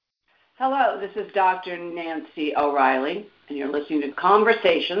Hello, this is Dr. Nancy O'Reilly, and you're listening to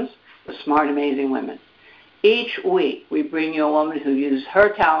Conversations with Smart, Amazing Women. Each week, we bring you a woman who uses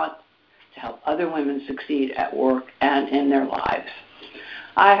her talent to help other women succeed at work and in their lives.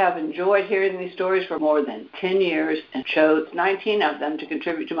 I have enjoyed hearing these stories for more than 10 years and chose 19 of them to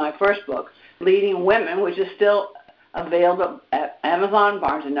contribute to my first book, Leading Women, which is still available at Amazon,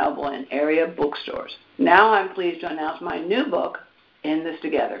 Barnes & Noble, and area bookstores. Now I'm pleased to announce my new book, In This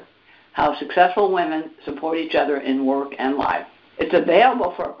Together: How Successful Women Support Each Other in Work and Life. It's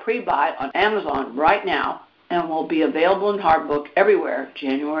available for a pre-buy on Amazon right now and will be available in hardbook everywhere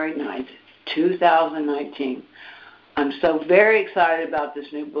January 9th, 2019. I'm so very excited about this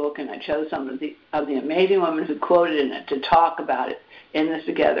new book, and I chose some of the amazing women who quoted in it to talk about it in this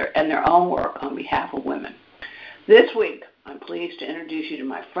together and their own work on behalf of women. This week, I'm pleased to introduce you to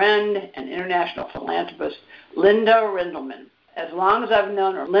my friend and international philanthropist, Linda Rindelman. As long as I've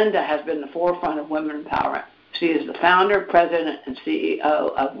known her, Linda has been the forefront of women empowerment. She is the founder, president, and CEO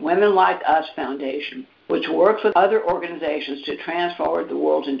of Women Like Us Foundation, which works with other organizations to transform the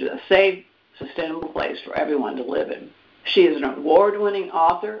world into a safe, sustainable place for everyone to live in. She is an award-winning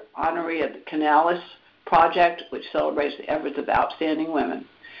author, honoree of the Canalys Project, which celebrates the efforts of outstanding women,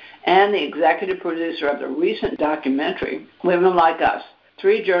 and the executive producer of the recent documentary, Women Like Us,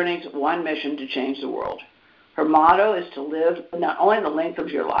 3 Journeys, 1 Mission to Change the World. Her motto is to live not only the length of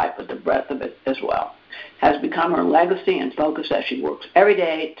your life, but the breadth of it as well. Has become her legacy and focus as she works every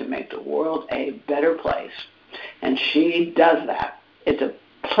day to make the world a better place. And she does that. It's a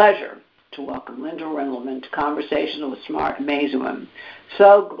pleasure to welcome Linda Rindelman to Conversations with Smart, Amazing Women.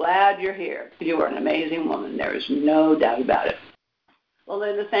 So glad you're here. You are an amazing woman. There is no doubt about it. Well,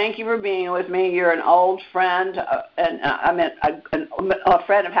 Linda, thank you for being with me. You're an old friend, and I mean a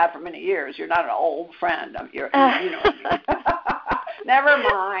friend I've had for many years. You're not an old friend. You know what I mean. Never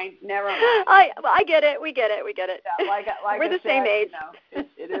mind. I get it. We get it. Yeah, like we're the same age.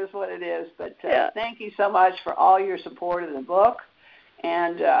 It is what it is. But Thank you so much for all your support of the book.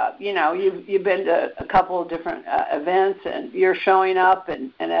 And you've been to a couple of different events, and you're showing up.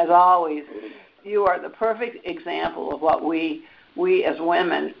 And as always, you are the perfect example of what we as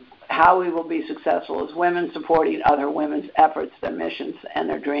women, how we will be successful as women supporting other women's efforts, their missions, and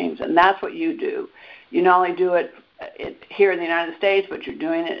their dreams. And that's what you do. You not only do it here in the United States, but you're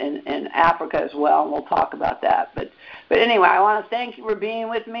doing it in Africa as well, and we'll talk about that. But anyway, I want to thank you for being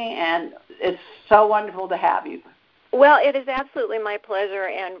with me, and it's so wonderful to have you. Well, it is absolutely my pleasure,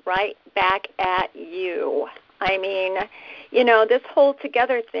 and right back at you. I mean, this whole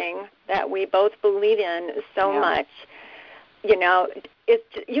together thing that we both believe in so much,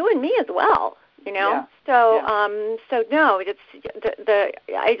 it's you and me as well, Yeah. So no, it's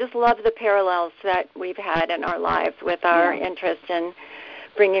I just love the parallels that we've had in our lives with our interest in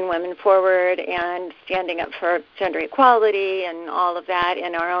bringing women forward and standing up for gender equality and all of that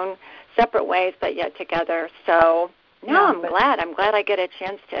in our own separate ways, but yet together. So I'm glad I get a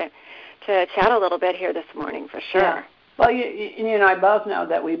chance to chat a little bit here this morning for sure. Yeah. Well, I both know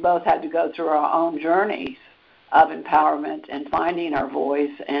that we both had to go through our own journeys of empowerment and finding our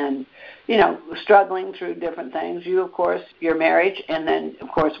voice and, struggling through different things. You, of course, your marriage, and then, of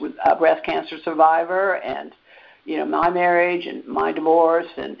course, with a breast cancer survivor, and, my marriage and my divorce,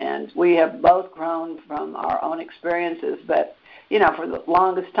 and we have both grown from our own experiences. But, for the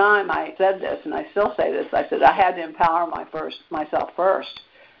longest time I said this, and I still say this, I said I had to empower myself first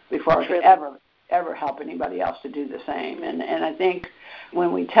before I could ever help anybody else to do the same. And I think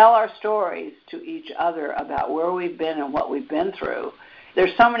when we tell our stories to each other about where we've been and what we've been through,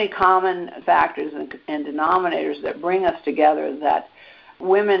 there's so many common factors and denominators that bring us together that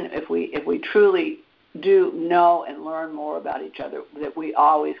women, if we truly do know and learn more about each other, that we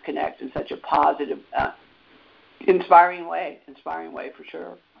always connect in such a positive, inspiring way for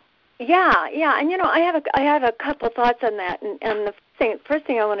sure. Yeah, and I have a couple of thoughts on that, and the first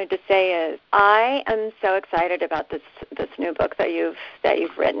thing I wanted to say is I am so excited about this new book that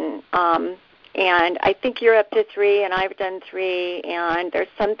you've written, and I think you're up to 3, and I've done 3, and there's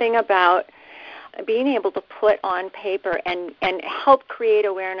something about being able to put on paper and help create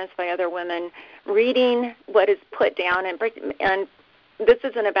awareness by other women reading what is put down, and this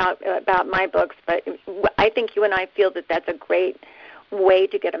isn't about my books, but I think you and I feel that that's a great way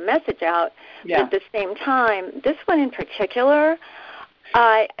to get a message out. Yeah. But at the same time, this one in particular,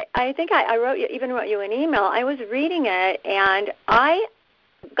 I think I wrote you an email. I was reading it, and I've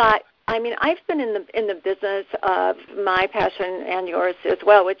been in the business of my passion and yours as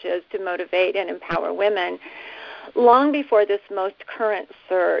well, which is to motivate and empower women, long before this most current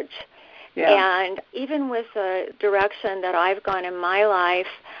surge. Yeah. And even with the direction that I've gone in my life,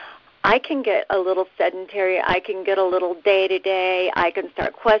 I can get a little sedentary. I can get a little day-to-day. I can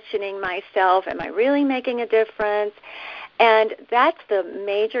start questioning myself. Am I really making a difference? And that's the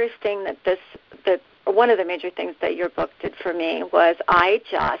major thing one of the major things that your book did for me was I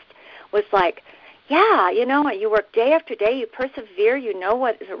just was like, yeah, you know what, you work day after day, you persevere, you know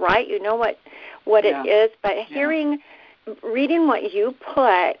what is right, you know what it is. But reading what you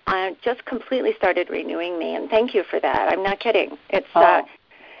put just completely started renewing me, and thank you for that. I'm not kidding. It's I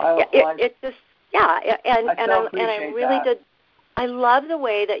really did. I love the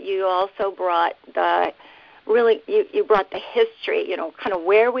way that you also brought you brought the history, you know, kind of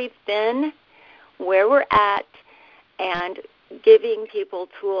where we've been, where we're at, and giving people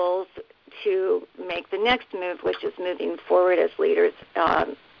tools to make the next move, which is moving forward as leaders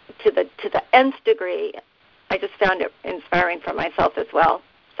to the nth degree. I just found it inspiring for myself as well.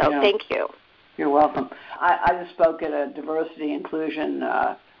 So thank you. You're welcome. I just spoke at a diversity inclusion,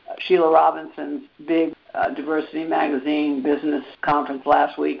 Sheila Robinson's big diversity magazine business conference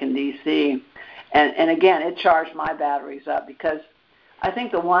last week in D.C., and again, it charged my batteries up because I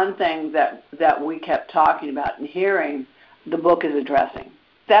think the one thing that we kept talking about and hearing the book is addressing.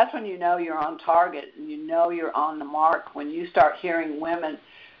 That's when you know you're on target and you know you're on the mark, when you start hearing women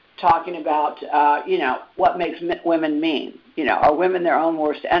talking about, what makes women mean. Are women their own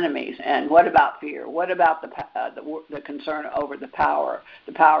worst enemies? And what about fear? What about the concern over the power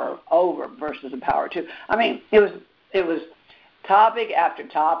over versus the power to? I mean, it was topic after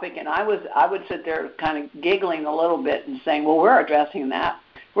topic, and I would sit there kind of giggling a little bit and saying, well, we're addressing that.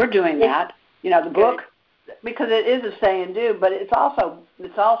 We're doing that. The book, because it is a say and do, but it's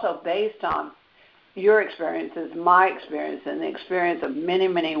also based on your experiences, my experience, and the experience of many,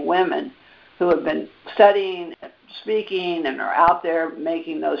 many women who have been studying, speaking, and are out there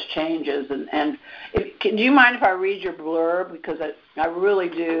making those changes. And do you mind if I read your blurb? Because I really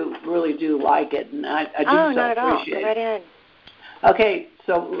do like it, and I do not at all. appreciate Go right in. Okay,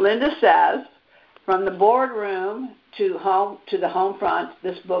 so Linda says, from the boardroom to the home front,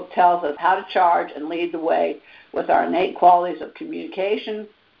 this book tells us how to charge and lead the way with our innate qualities of communication,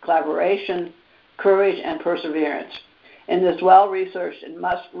 collaboration, courage, and perseverance. In this well-researched and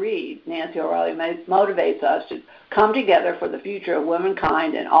must-read, Nancy O'Reilly motivates us to come together for the future of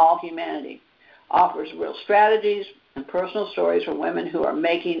womankind and all humanity, offers real strategies and personal stories from women who are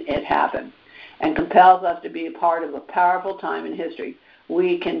making it happen, and compels us to be a part of a powerful time in history.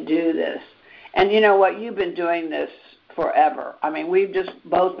 We can do this. And you know what? You've been doing this forever. I mean, we've just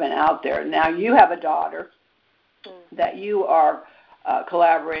both been out there. Now you have a daughter that you are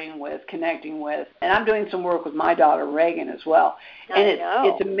collaborating with, connecting with, and I'm doing some work with my daughter Reagan as well. And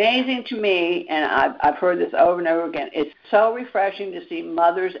it's amazing to me, and I've heard this over and over again, it's so refreshing to see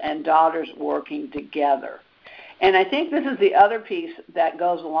mothers and daughters working together. And I think this is the other piece that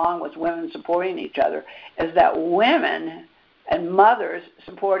goes along with women supporting each other, is that women and mothers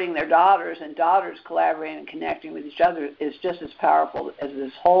supporting their daughters and daughters collaborating and connecting with each other is just as powerful as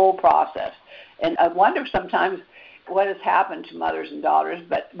this whole process. And I wonder sometimes what has happened to mothers and daughters,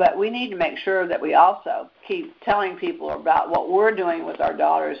 but we need to make sure that we also keep telling people about what we're doing with our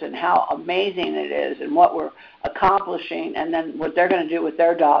daughters and how amazing it is and what we're accomplishing, and then what they're going to do with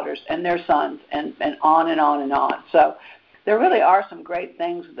their daughters and their sons, and on and on and on. So there really are some great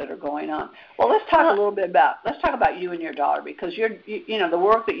things that are going on. Well, let's talk about you and your daughter, because the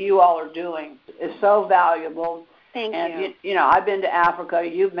work that you all are doing is so valuable. Thank you. And, I've been to Africa.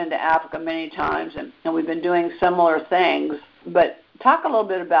 You've been to Africa many times, and we've been doing similar things. But talk a little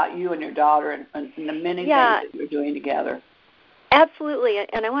bit about you and your daughter and the many things that you're doing together. Absolutely,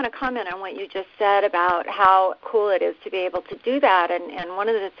 and I want to comment on what you just said about how cool it is to be able to do that. And one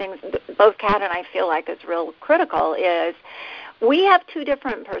of the things both Kat and I feel like is real critical is we have two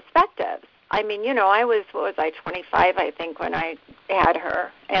different perspectives. I mean, I was 25, I think, when I had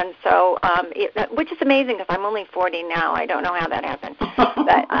her. And so, which is amazing because I'm only 40 now. I don't know how that happened.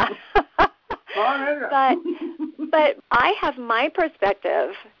 But I have my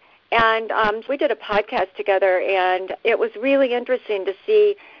perspective. And we did a podcast together, and it was really interesting to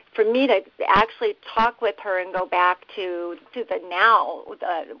see, for me to actually talk with her and go back to the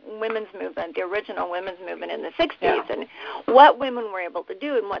women's movement, the original women's movement in the 60s, and what women were able to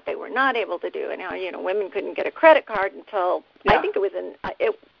do and what they were not able to do, and how women couldn't get a credit card until I think it was in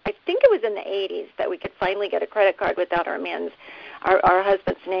the 80s that we could finally get a credit card without our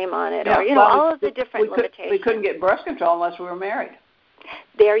husband's name on it, all of the different limitations. We couldn't get birth control unless we were married.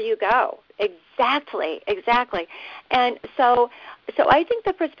 There you go. Exactly. And so I think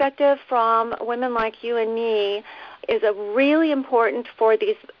the perspective from women like you and me is a really important for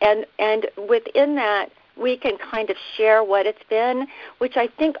these, and within that, we can kind of share what it's been, which I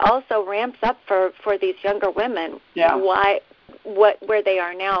think also ramps up for these younger women where they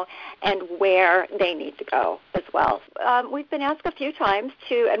are now and where they need to go as well. We've been asked a few times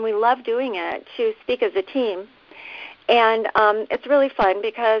and we love doing it, to speak as a team. And it's really fun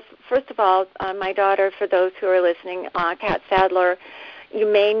because, first of all, my daughter, for those who are listening, Kat Sadler, you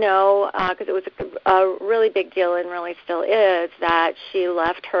may know, because it was a really big deal and really still is, that she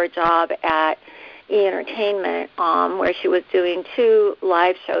left her job at E! Entertainment, where she was doing 2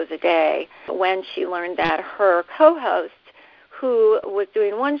 live shows a day, when she learned that her co-host, who was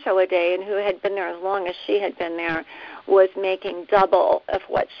doing 1 show a day and who had been there as long as she had been there, was making double of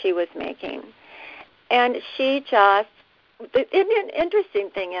what she was making. And she just, the interesting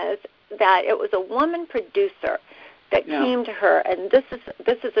thing is that it was a woman producer that came to her, and this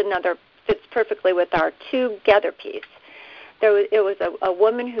is another, fits perfectly with our together piece. It was a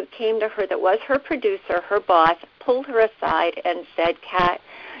woman who came to her that was her producer, her boss, pulled her aside and said, "Kat,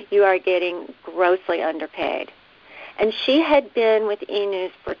 you are getting grossly underpaid." And she had been with E!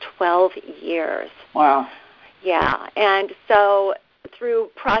 News for 12 years. Wow. Yeah, and so through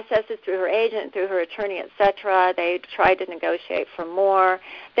processes, through her agent, through her attorney, etc., they tried to negotiate for more.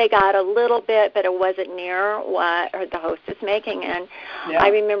 They got a little bit, but it wasn't near what the host is making. And I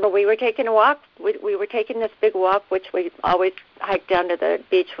remember we were taking a walk. We were taking this big walk, which we always hike down to the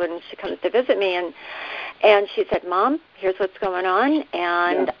beach when she comes to visit me. And she said, "Mom, here's what's going on,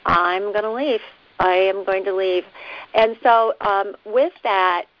 and I'm going to leave. I am going to leave." And so with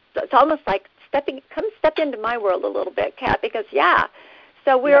that, it's almost like come step into my world a little bit, Kat, because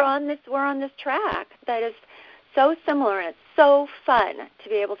so we're on this track that is so similar, and it's so fun to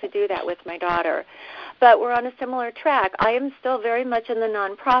be able to do that with my daughter. But we're on a similar track. I am still very much in the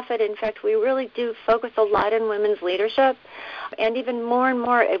nonprofit. In fact, we really do focus a lot in women's leadership, and even more and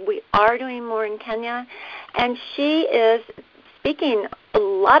more, we are doing more in Kenya. And she is speaking a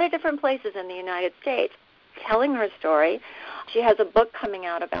lot of different places in the United States, telling her story. She has a book coming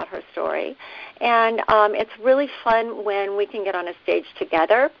out about her story. And it's really fun when we can get on a stage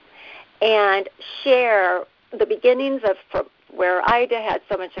together and share the beginnings of where I had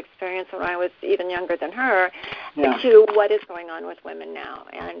so much experience when I was even younger than her, to what is going on with women now.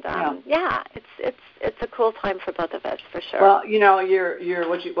 And it's a cool time for both of us, for sure. Well, you're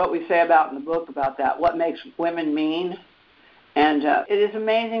what we say about in the book about that, what makes women mean. And it is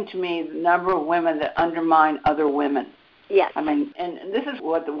amazing to me the number of women that undermine other women. Yes. I mean, and this is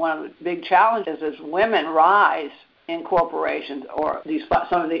what one of the big challenges is: women rise in corporations, or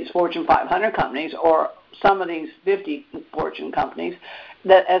some of these Fortune 500 companies, or some of these 50 Fortune companies,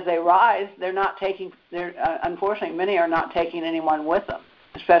 that as they rise, unfortunately, many are not taking anyone with them,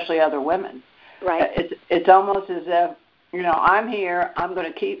 especially other women. Right. It's almost as if, I'm here, I'm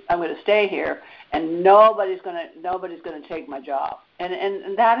going to stay here, and nobody's going to take my job.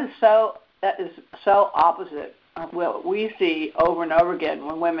 And that is so opposite of what we see over and over again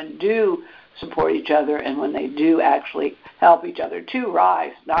when women do support each other and when they do actually help each other to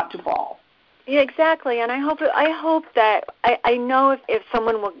rise, not to fall. Yeah, exactly. And I hope that I know if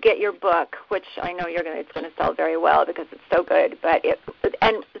someone will get your book, which I know it's going to sell very well because it's so good,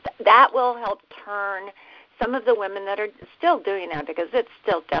 and that will help turn some of the women that are still doing that, because it's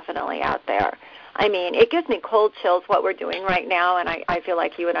still definitely out there. I mean, it gives me cold chills what we're doing right now, and I feel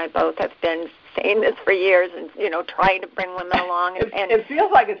like you and I both have been saying this for years and, trying to bring women along. And it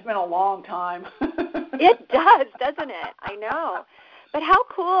feels like it's been a long time. It does, doesn't it? I know. But how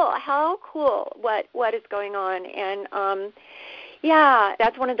cool what is going on. And,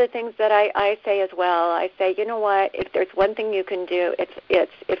 that's one of the things that I say as well. I say, you know what, if there's one thing you can do,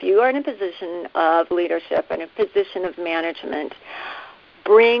 it's if you are in a position of leadership and a position of management,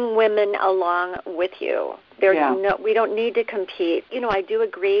 bring women along with you. We don't need to compete. I do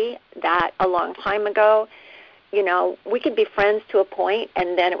agree that a long time ago, we could be friends to a point,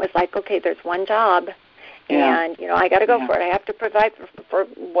 and then it was like, okay, there's one job, and, I got to go for it. I have to provide for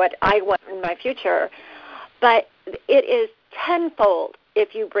what I want in my future. But it is tenfold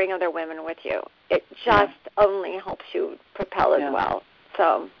if you bring other women with you. It just only helps you propel as well.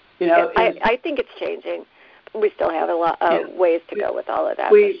 So I think it's changing. We still have a lot of ways to go with all of that,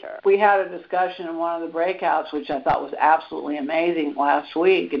 for sure. We had a discussion in one of the breakouts, which I thought was absolutely amazing, last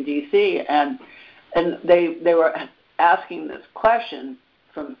week in D.C., and they were asking this question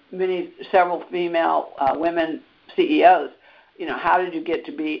from several female women CEOs. How did you get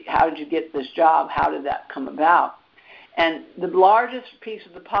this job? How did that come about? And the largest piece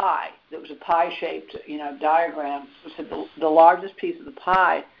of the pie, that was a pie-shaped, diagram, said the largest piece of the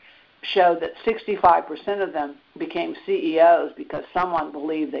pie showed that 65% of them became CEOs because someone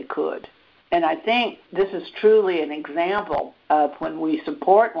believed they could. And I think this is truly an example of when we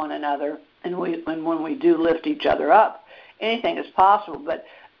support one another and when we do lift each other up, anything is possible. But,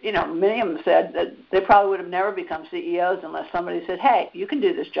 many of them said that they probably would have never become CEOs unless somebody said, hey, you can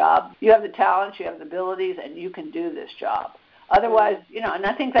do this job. You have the talents, you have the abilities, and you can do this job. Otherwise, and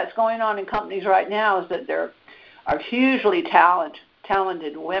I think that's going on in companies right now, is that there are hugely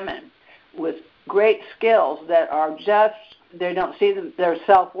talented women with great skills that are just, they don't see their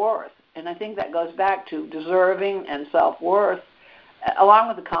self-worth. And I think that goes back to deserving and self-worth, along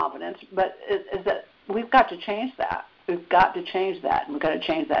with the confidence. But is that we've got to change that. We've got to change that, and we've got to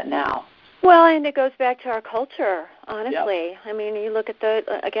change that now. Well, and it goes back to our culture, honestly. Yep. I mean, you look at the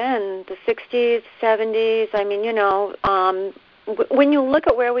 60s, 70s. When you look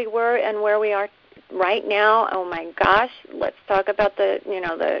at where we were and where we are right now, oh my gosh, let's talk about the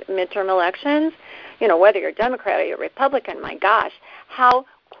midterm elections. Whether you're Democrat or you're Republican, my gosh, how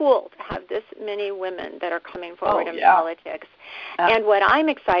cool to have this many women that are coming forward in politics. And what I'm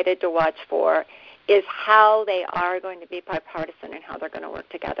excited to watch for is how they are going to be bipartisan and how they're going to work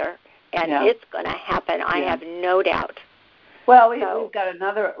together. And it's going to happen, I have no doubt. Well, we've got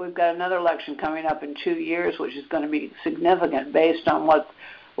another election coming up in 2 years, which is going to be significant based on what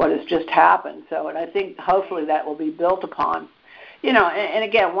has just happened. So, and I think hopefully that will be built upon. And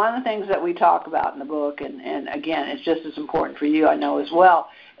again, one of the things that we talk about in the book, and again, it's just as important for you, I know as well,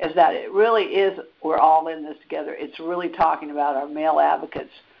 is that it really is, we're all in this together. It's really talking about our male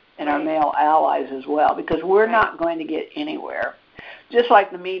advocates and our male allies as well, because we're not going to get anywhere. Just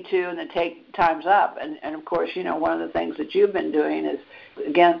like the Me Too and the Take Time's Up. And of course, one of the things that you've been doing is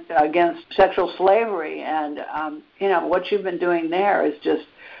against sexual slavery. And, what you've been doing there is just,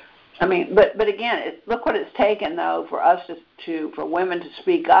 but again, look what it's taken, though, for us for women to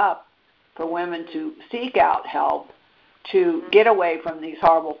speak up, for women to seek out help, to get away from these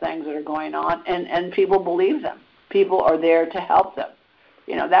horrible things that are going on, and people believe them. People are there to help them.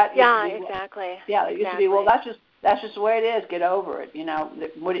 That exactly. Yeah, it used to be, well, that's just the way it is. Get over it.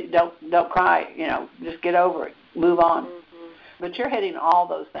 Don't cry. Just get over it. Move on. Mm-hmm. But you're hitting all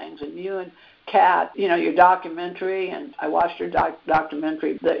those things, and you and Kat, your documentary, and I watched your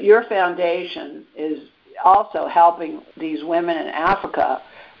documentary. Your foundation is also helping these women in Africa,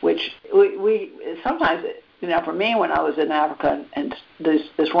 which we sometimes, for me, when I was in Africa, and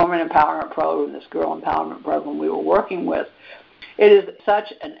this woman empowerment program, this girl empowerment program we were working with, it is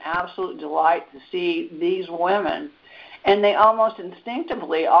such an absolute delight to see these women, and they almost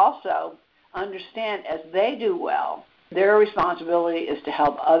instinctively also understand as they do well, their responsibility is to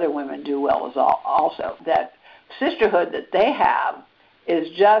help other women do well as also. That sisterhood that they have is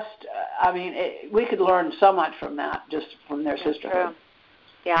just, we could learn so much from that, just from their sisterhood. True.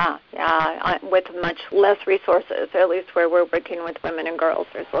 Yeah, with much less resources, at least where we're working with women and girls.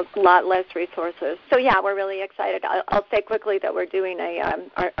 There's a lot less resources. So, we're really excited. I'll say quickly that we're doing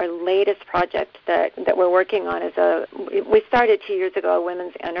our latest project that we're working on we started 2 years ago a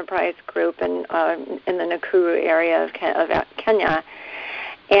women's enterprise group in the Nakuru area of Kenya.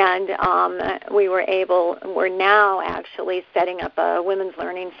 And we're now actually setting up a women's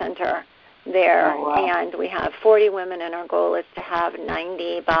learning center there, and we have 40 women, and our goal is to have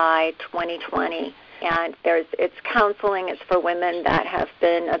 90 by 2020. And it's counseling. It's for women that have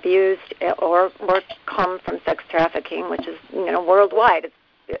been abused or come from sex trafficking, which is worldwide.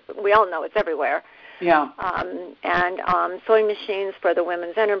 We all know it's everywhere. Yeah. And sewing machines for the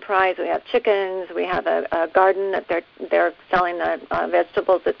women's enterprise. We have chickens. We have a garden that they're selling the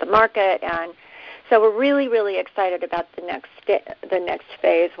vegetables at the market, and so we're really, really excited about the next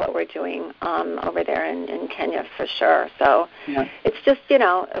phase, what we're doing over there in Kenya for sure. So it's just,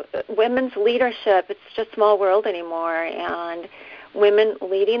 women's leadership. It's just small world anymore, and women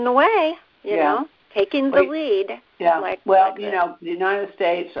leading the way, taking the lead. Yeah, the United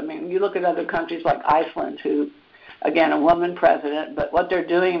States, you look at other countries like Iceland, who, again, a woman president, but what they're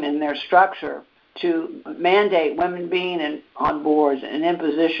doing in their structure to mandate women being on boards and in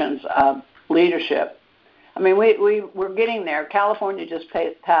positions of leadership. We're getting there. California just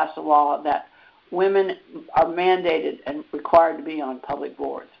passed a law that women are mandated and required to be on public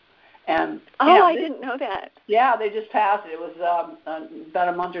boards. And I didn't know that. Yeah, they just passed it. It was about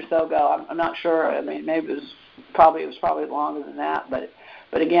a month or so ago. I'm not sure. Maybe it was probably longer than that.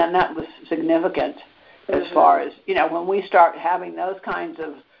 But again, that was significant as far as when we start having those kinds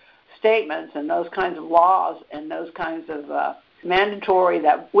of statements and those kinds of laws and those kinds of mandatory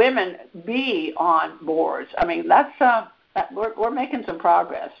that women be on boards. We're making some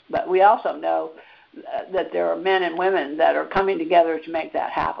progress, but we also know that there are men and women that are coming together to make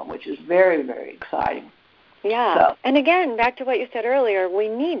that happen, which is very, very exciting. Yeah, and again, back to what you said earlier,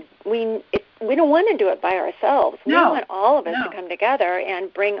 we don't want to do it by ourselves. No. We want all of us No. to come together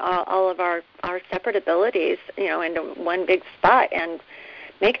and bring all of our separate abilities, into one big spot and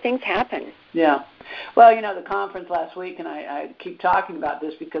make things happen. Yeah. Well, the conference last week, and I keep talking about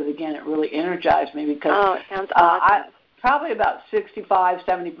this because, again, it really energized me because it sounds awesome. Probably about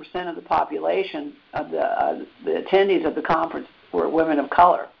 65-70% of the population of the attendees of the conference were women of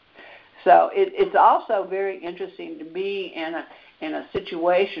color. So it's also very interesting to be in a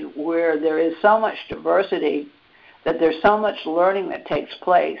situation where there is so much diversity, that there's so much learning that takes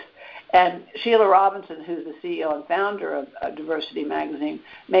place. And Sheila Robinson, who's the CEO and founder of Diversity Magazine,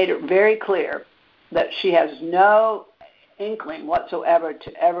 made it very clear that she has no inkling whatsoever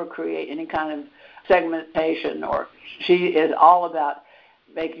to ever create any kind of segmentation, or she is all about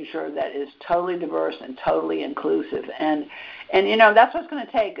making sure that it's totally diverse and totally inclusive. And that's what it's going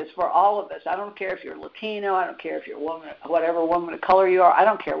to take, is for all of us. I don't care if you're Latino, I don't care if you're a woman, whatever woman of color you are, I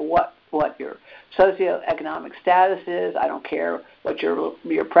don't care what your socioeconomic status is, I don't care what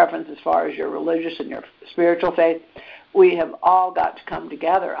your preference as far as your religious and your spiritual faith. We have all got to come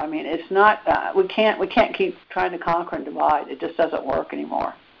together. I mean, it's not we can't keep trying to conquer and divide. It just doesn't work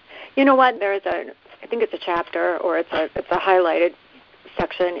anymore. You know what? I think it's a chapter, or it's a highlighted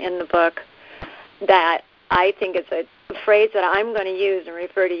section in the book that I think is a phrase that I'm going to use and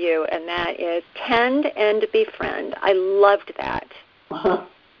refer to you, and that is tend and befriend. I loved that. Uh-huh.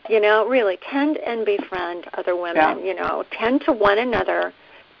 Really, tend and befriend other women. Yeah. Tend to one another,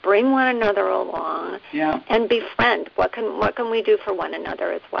 bring one another along, yeah. and befriend. What can we do for one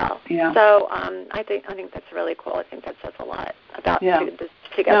another as well? Yeah. So I think that's really cool. I think that says a lot about this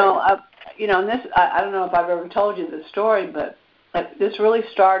together. And this, I don't know if I've ever told you this story, but this really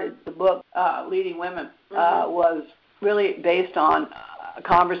started, the book, Leading Women, was really based on a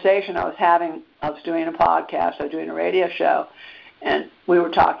conversation I was having. I was doing a podcast, I was doing a radio show, and we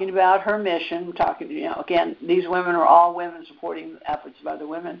were talking about her mission, again, these women are all women supporting the efforts of other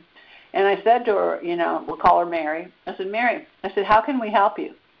women. And I said to her, we'll call her Mary. I said, Mary, how can we help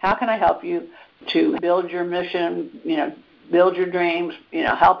you? How can I help you to build your mission, build your dreams,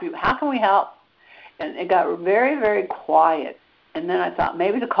 help you? How can we help? And it got very, very quiet. And then I thought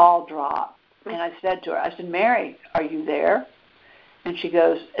maybe the call dropped. And I said to her, Mary, are you there? And she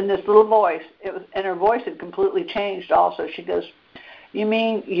goes, in this little voice, and her voice had completely changed also. She goes, you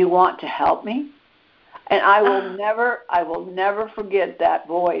mean you want to help me? And I will never forget that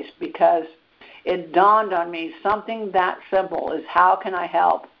voice, because it dawned on me something that simple is, how can I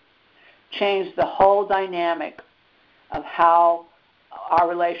help change the whole dynamic of how our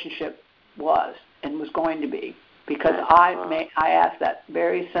relationship was and was going to be, because I asked that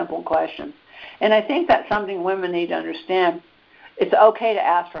very simple question. And I think that's something women need to understand. It's okay to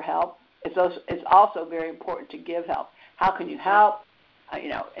ask for help. It's also very important to give help. How can you help?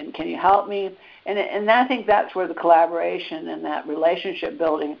 And can you help me? And I think that's where the collaboration and that relationship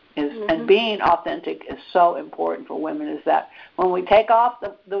building is, and being authentic is so important for women, is that when we take off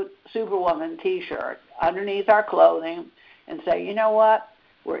the Superwoman T-shirt underneath our clothing and say, you know what,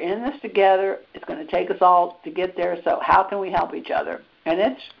 we're in this together, it's going to take us all to get there, so how can we help each other? And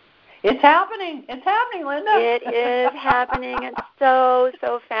it's happening. It's happening, Linda. It is happening. It's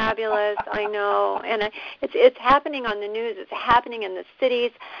so fabulous. I know, and it's happening on the news. It's happening in the cities,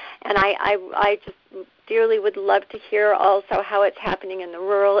 and I just dearly would love to hear also how it's happening in the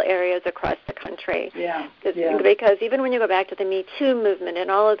rural areas across the country. Yeah. Because even when you go back to the Me Too movement and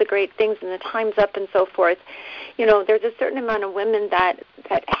all of the great things and the Time's Up and so forth, there's a certain amount of women that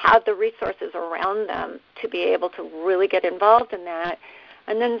have the resources around them to be able to really get involved in that.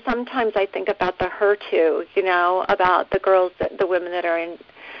 And then sometimes I think about the Her Too, about the girls, the women that are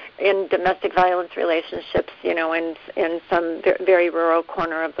in domestic violence relationships, in some very rural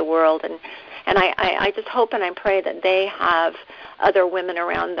corner of the world. And I just hope and I pray that they have other women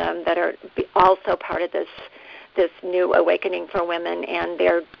around them that are also part of this new awakening for women, and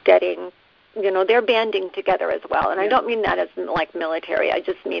they're they're banding together as well. And I don't mean that as like military. I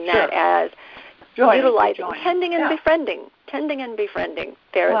just mean that as utilizing, tending and befriending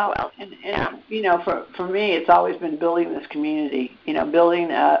there as well. And for me, it's always been building this community,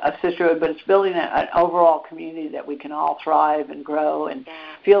 building a sisterhood, but it's building an overall community that we can all thrive and grow and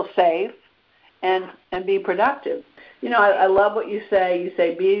feel safe and be productive. I love what you say. You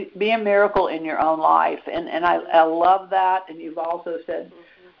say be a miracle in your own life, and I love that. And you've also said,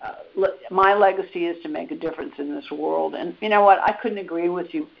 my legacy is to make a difference in this world. And you know what? I couldn't agree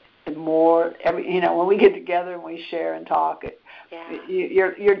with you more. When we get together and we share and talk,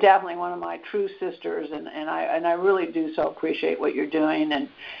 You're definitely one of my true sisters, and I really do so appreciate what you're doing,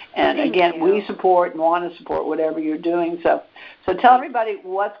 and again, we support and want to support whatever you're doing. So tell everybody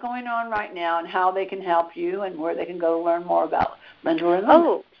what's going on right now and how they can help you and where they can go to learn more about Linda Renlund.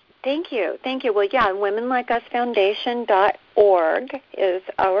 Oh, thank you. Well, yeah, womenlikeusfoundation.org is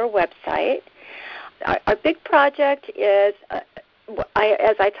our website. Our big project is, as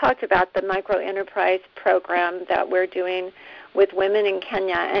I talked about, the microenterprise program that we're doing with women in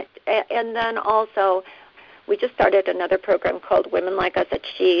Kenya. And then also, we just started another program called Women Like Us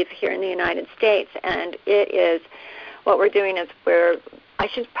Achieve here in the United States. And what we're doing is I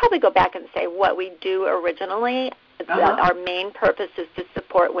should probably go back and say what we do originally. Our main purpose is to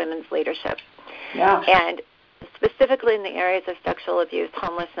support women's leadership. Yeah. And specifically in the areas of sexual abuse,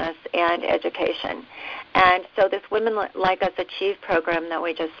 homelessness, and education. And so this Women Like Us Achieve program that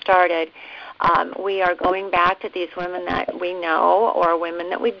we just started, we are going back to these women that we know or women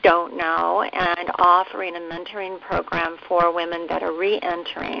that we don't know and offering a mentoring program for women that are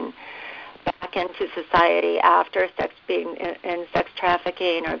re-entering back into society after being in sex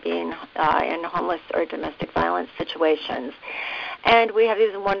trafficking or being in homeless or domestic violence situations. And we have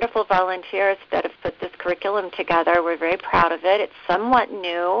these wonderful volunteers that have put this curriculum together. We're very proud of it. It's somewhat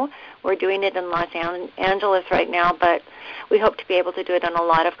new. We're doing it in Los Angeles right now, but we hope to be able to do it in a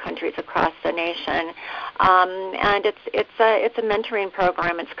lot of countries across the nation. And it's a mentoring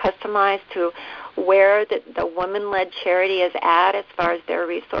program. It's customized to where the woman-led charity is at as far as their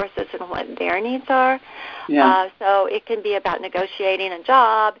resources and what their needs are. Yeah. So it can be about negotiating a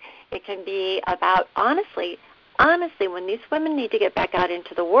job. It can be about, honestly, when these women need to get back out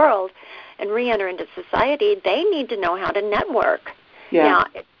into the world and re-enter into society, they need to know how to network. Yeah.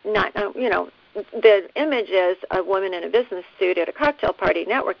 Now, the image is a woman in a business suit at a cocktail party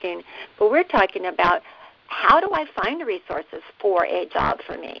networking, but we're talking about how do I find resources for a job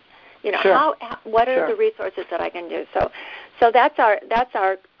for me? Sure. What are the resources that I can do? So that's our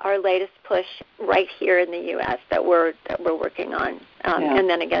latest push right here in the U.S. that we're working on. And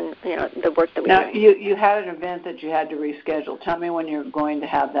then again, the work that we do. Now, you had an event that you had to reschedule. Tell me when you're going to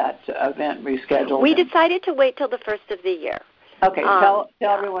have that event rescheduled. We decided to wait till the first of the year. Okay, tell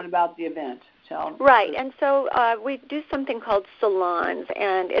everyone about the event. Right, and so we do something called salons,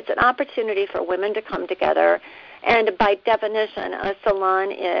 and it's an opportunity for women to come together. And by definition, a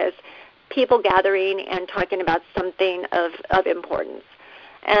salon is people gathering and talking about something of importance.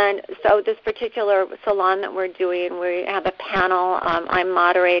 And so this particular salon that we're doing, we have a panel. I'm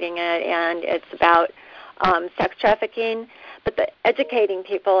moderating it, and it's about sex trafficking, but educating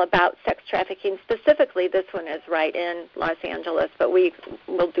people about sex trafficking. Specifically, this one is right in Los Angeles, but we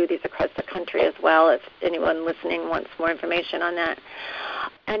will do these across the country as well if anyone listening wants more information on that.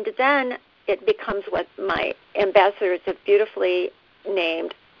 And then it becomes what my ambassadors have beautifully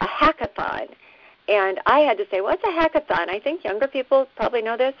named a hackathon. And I had to say, what's a hackathon? I think younger people probably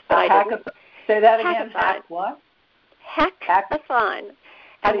know this, but I didn't. Say that again. What? Hackathon.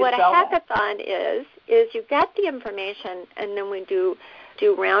 And what a hackathon is you get the information, and then we do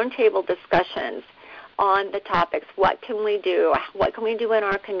roundtable discussions on the topics. What can we do? What can we do in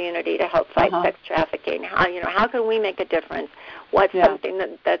our community to help fight sex trafficking? How can we make a difference? What's something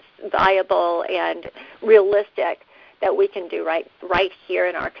that's viable and realistic that we can do right here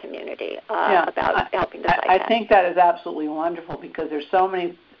in our community about helping to fight that? I think that is absolutely wonderful because there's so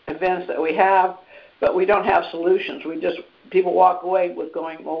many events that we have, but we don't have solutions. People walk away with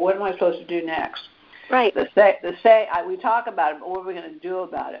going, well, what am I supposed to do next? Right. We talk about it, but what are we going to do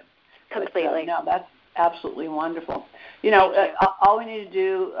about it? Completely. No, that's absolutely wonderful. All we need to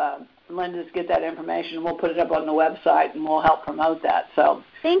do, Linda, is get that information, and we'll put it up on the website, and we'll help promote that. So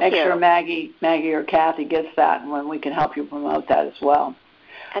make sure Maggie or Kathy gets that, and when we can help you promote that as well.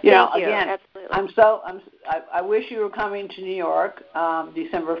 Thank you. Again, absolutely. I wish you were coming to New York,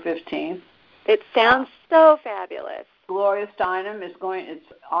 December 15th. It sounds so fabulous. Gloria Steinem it's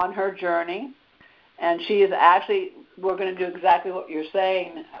on her journey, and she is actually, we're going to do exactly what you're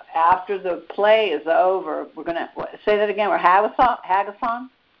saying. After the play is over, we're going to, say that again, we're hackathon? Hackathon,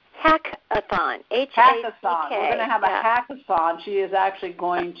 Hackathon. We're going to have a hackathon. She is actually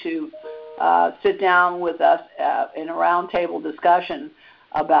going to sit down with us in a roundtable discussion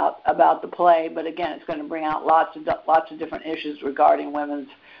about the play, but again, it's going to bring out lots of different issues regarding women's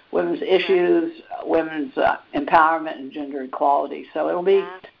issues, women's empowerment, and gender equality. So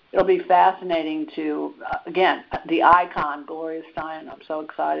it'll be fascinating to again the icon Gloria Steinem. I'm so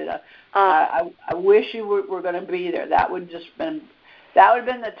excited. I wish you were going to be there. That would have been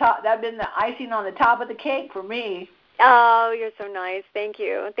the icing on the top of the cake for me. Oh, you're so nice. Thank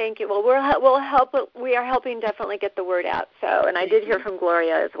you. Well, we'll help. We are helping definitely get the word out. So, and I did hear from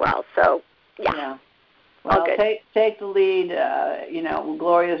Gloria as well. So, yeah. Well, take the lead.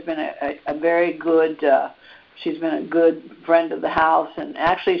 Gloria's been a very good. She's been a good friend of the house, and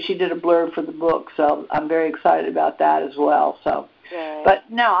actually, she did a blurb for the book. So I'm very excited about that as well. So. Good. But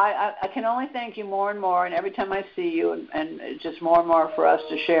no, I can only thank you more and more, and every time I see you, and it's just more and more for us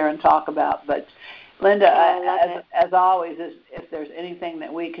to share and talk about. But Linda, as always, if there's anything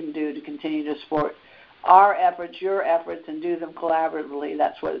that we can do to continue to support our efforts, your efforts, and do them collaboratively,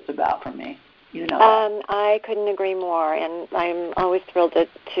 that's what it's about for me. You know. I couldn't agree more, and I'm always thrilled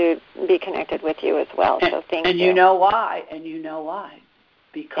to be connected with you as well. So thank you. And you know why?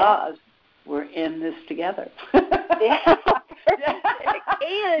 Because we're in this together. Yeah.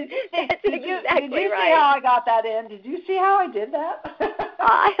 And that's exactly did you right. see how I got that in? Did you see how I did that?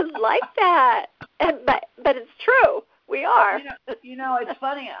 I like that. But it's true. We are. You know, it's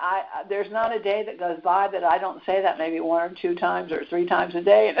funny. There's not a day that goes by that I don't say that maybe 1 or 2 times or 3 times a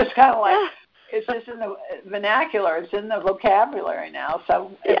day, and it's kind of like it's just in the vernacular. It's in the vocabulary now.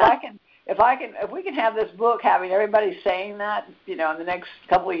 So if we can have this book having everybody saying that, in the next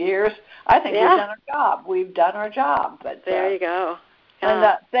couple of years, I think we've done our job. We've done our job. But there you go.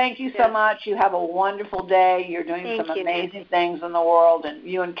 Linda, thank you so much. You have a wonderful day. You're doing some amazing things in the world. And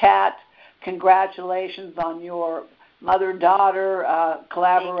you and Kat, congratulations on your mother-daughter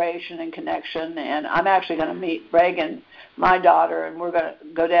collaboration and connection. And I'm actually going to meet Reagan, my daughter, and we're going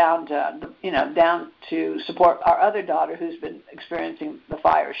to go down to support our other daughter who's been experiencing the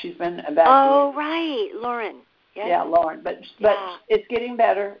fire. She's been evacuated. Oh, right, Lauren. Yes. Yeah, Lauren. But it's getting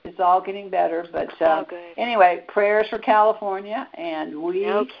better. It's all getting better. But good. Anyway, prayers for California, and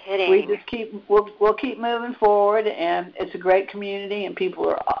no kidding. We just we'll keep moving forward. And it's a great community, and people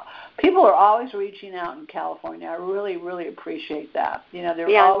are always reaching out in California. I really, really appreciate that.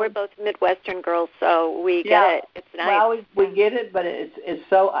 We're both Midwestern girls, so we get it. It's nice. Well, we get it, but it's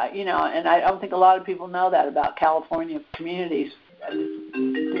so and I don't think a lot of people know that about California communities.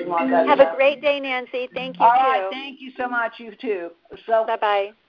 Have a great day, Nancy. Thank you, All right, thank you so much. You too. So bye-bye.